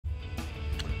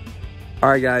All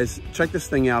right, guys, check this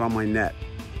thing out on my net.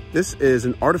 This is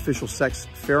an artificial sex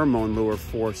pheromone lure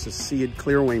for Sessiid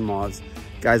clearwing moths.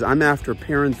 Guys, I'm after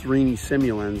Paranthrene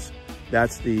simulans.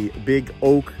 That's the big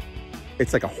oak.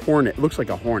 It's like a hornet. It looks like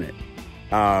a hornet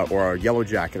or a yellow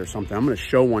jacket or something. I'm going to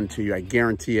show one to you. I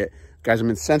guarantee it. Guys, I'm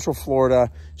in Central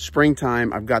Florida,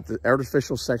 springtime. I've got the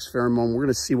artificial sex pheromone. We're going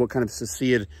to see what kind of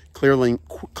Sessiid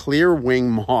clearwing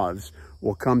moths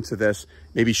will come to this.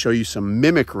 Maybe show you some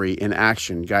mimicry in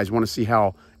action. Guys, want to see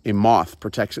how a moth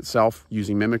protects itself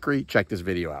using mimicry? Check this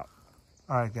video out.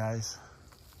 All right, guys.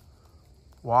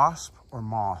 Wasp or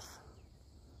moth?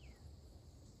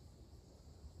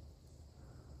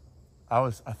 I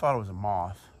thought it was a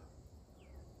moth.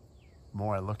 The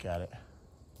more I look at it.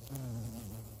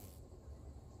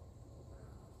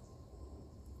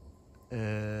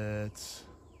 It's,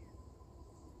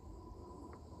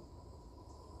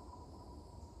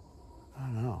 I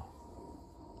don't know.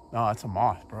 No, that's a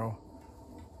moth, bro.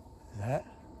 Is that?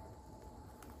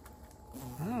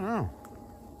 I don't know.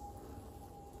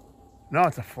 No,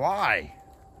 it's a fly.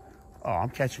 Oh, I'm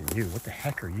catching you. What the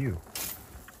heck are you?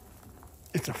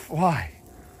 It's a fly.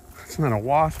 It's not a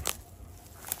wasp.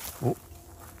 Oh.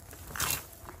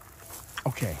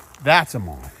 Okay, that's a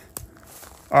moth.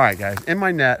 All right, guys, in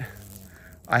my net,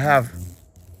 I have,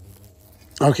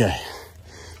 okay,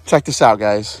 check this out,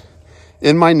 guys.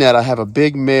 In my net, I have a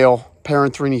big male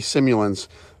Paranthrene simulans.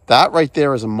 That right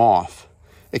there is a moth.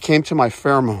 It came to my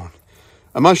pheromone.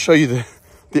 I'm gonna show you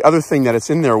the other thing that it's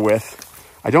in there with.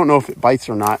 I don't know if it bites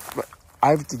or not, but I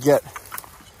have to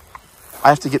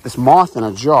get this moth in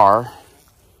a jar.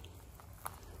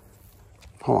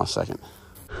 Hold on a second.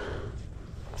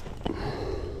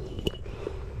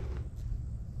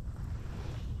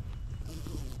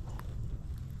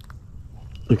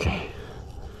 Okay.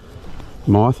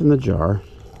 Moth in the jar.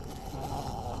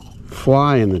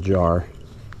 Fly in the jar.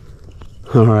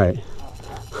 All right.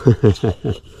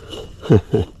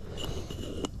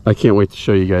 I can't wait to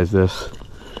show you guys this.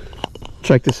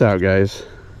 Check this out, guys.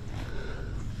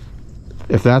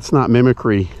 If that's not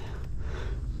mimicry,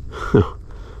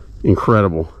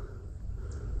 incredible.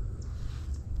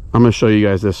 I'm going to show you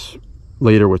guys this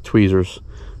later with tweezers.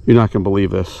 You're not going to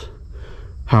believe this.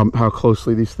 How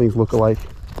closely these things look alike.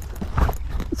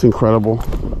 It's incredible.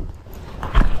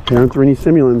 Paranthrene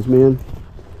simulans, man.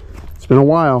 It's been a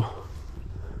while.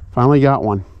 Finally got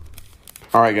one.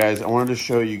 All right, guys, I wanted to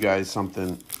show you guys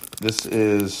something. This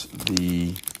is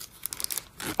the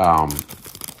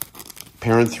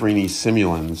Paranthrene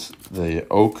simulans, the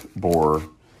oak borer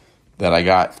that I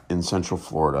got in Central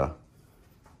Florida.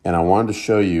 And I wanted to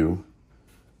show you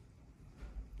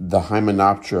the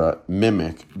Hymenoptera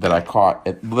mimic that I caught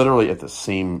literally at the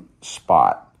same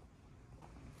spot.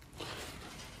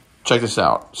 Check this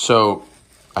out. So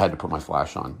I had to put my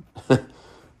flash on.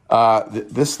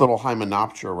 This little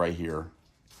Hymenoptera right here,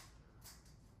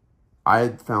 I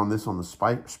had found this on the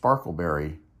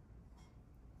sparkleberry,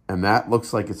 and that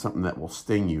looks like it's something that will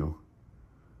sting you.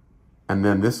 And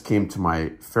then this came to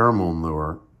my pheromone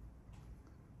lure.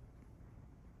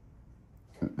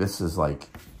 This is like,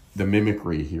 the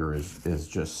mimicry here is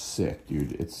just sick,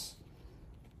 dude.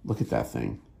 Look at that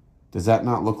thing. Does that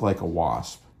not look like a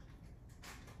wasp?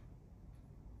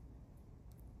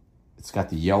 It's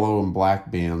got the yellow and black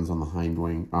bands on the hind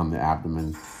wing, on the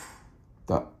abdomen.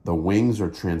 The wings are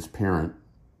transparent.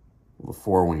 Well, the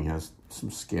forewing has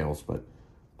some scales, but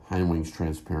the hind wing's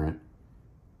transparent.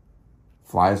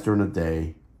 Flies during the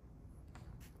day.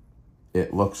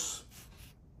 It looks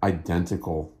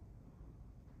identical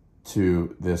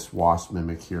to this wasp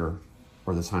mimic here,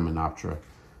 or this Hymenoptera.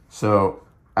 So,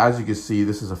 as you can see,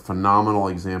 this is a phenomenal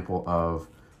example of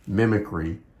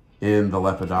mimicry in the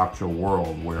Lepidoptera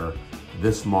world, where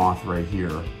this moth right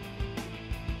here,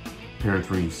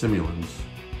 Paranthrene simulans,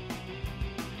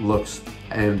 looks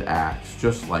and acts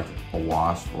just like a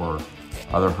wasp or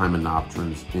other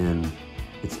Hymenopterans in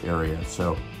its area.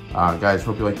 So, guys,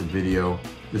 hope you liked the video.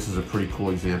 This is a pretty cool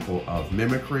example of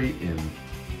mimicry in,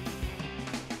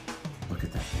 look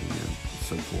at that thing, man. It's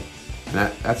so cool. And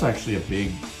that's actually a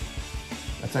big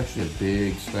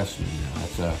specimen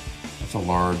there. That's a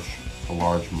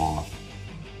large moth,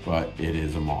 but it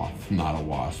is a moth, not a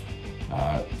wasp.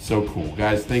 So cool.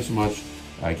 Guys, thanks so much.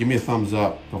 Give me a thumbs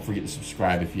up. Don't forget to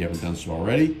subscribe if you haven't done so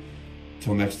already.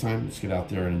 Until next time, let's get out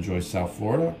there and enjoy South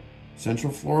Florida,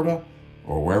 Central Florida,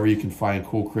 or wherever you can find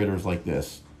cool critters like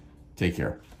this. Take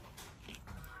care.